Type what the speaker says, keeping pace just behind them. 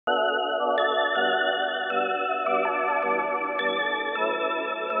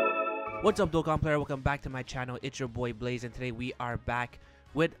What's up, Dokkan player? Welcome back to my channel. It's your boy Blaze, and today we are back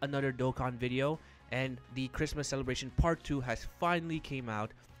with another Dokkan video. And the Christmas celebration part 2 has finally came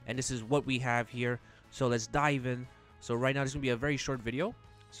out, and this is what we have here. So let's dive in. So right now this is gonna be a very short video.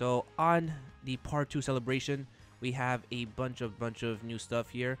 So on the part 2 celebration, we have a bunch of new stuff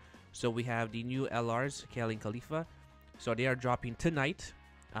here. So we have the new LRs, Kale and Khalifa. So they are dropping tonight.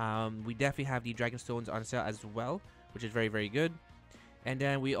 We definitely have the Dragon Stones on sale as well, which is very good. And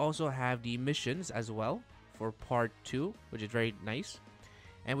then we also have the missions as well for part 2, which is very nice.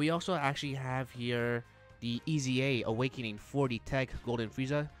 And we also actually have here the EZA Awakening 40 Tech Golden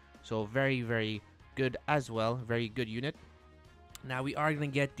Frieza. So very good as well. Very good unit. Now we are going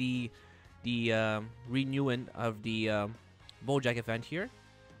to get the renewing of the Bojack event here.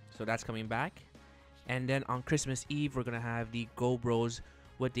 So that's coming back. And then on Christmas Eve, we're going to have the Go Bros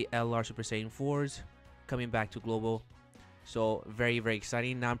with the LR Super Saiyan 4s coming back to Global. So very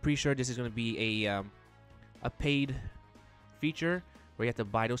exciting. Now I'm pretty sure this is going to be a paid feature where you have to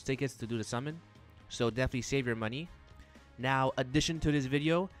buy those tickets to do the summon. So definitely save your money. Now, addition to this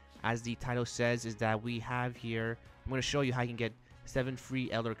video, as the title says, is that we have here, I'm going to show you how you can get 7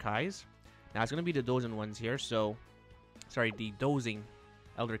 free Elder Kais. Now it's going to be the dozing ones here. So sorry, the dozing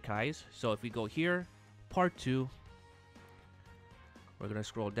Elder Kais. So if we go here, part 2, we're going to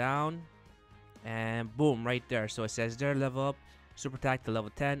scroll down. And boom, right there. So it says there, level up super attack to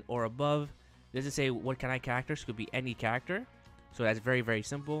level 10 or above. Does it say what kind of characters? Could be any character. So that's very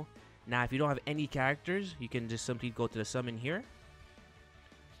simple. Now if you don't have any characters, you can just simply go to the summon here,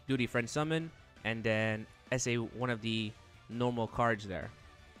 do the friend summon, and then SA one of the normal cards there.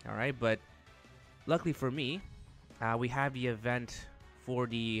 Alright, but luckily for me, we have the event for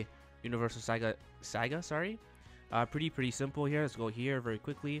the Universal Saga, sorry. Pretty simple here. Let's go here very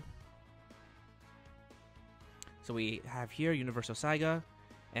quickly. So we have here Universal Saga,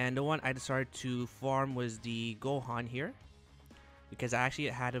 and the one I decided to farm was the Gohan here, because I actually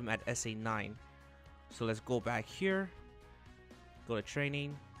had him at SA9. So let's go back here, go to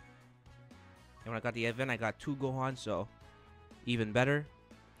training, and when I got the event I got 2 Gohan, so even better.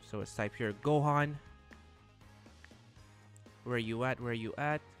 So let's type here Gohan, where you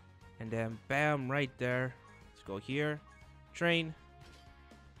at, and then bam, right there. Let's go here, train,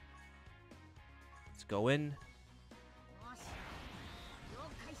 let's go in.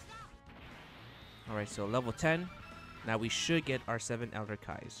 Alright, so level 10. Now we should get our 7 Elder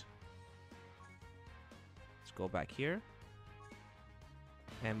Kais. Let's go back here.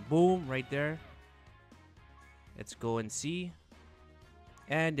 And boom, right there. Let's go and see.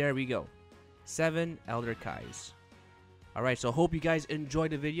 And there we go. 7 Elder Kais. Alright, so hope you guys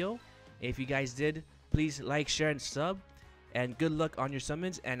enjoyed the video. If you guys did, please like, share, and sub. And good luck on your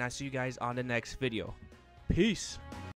summons. And I'll see you guys on the next video. Peace.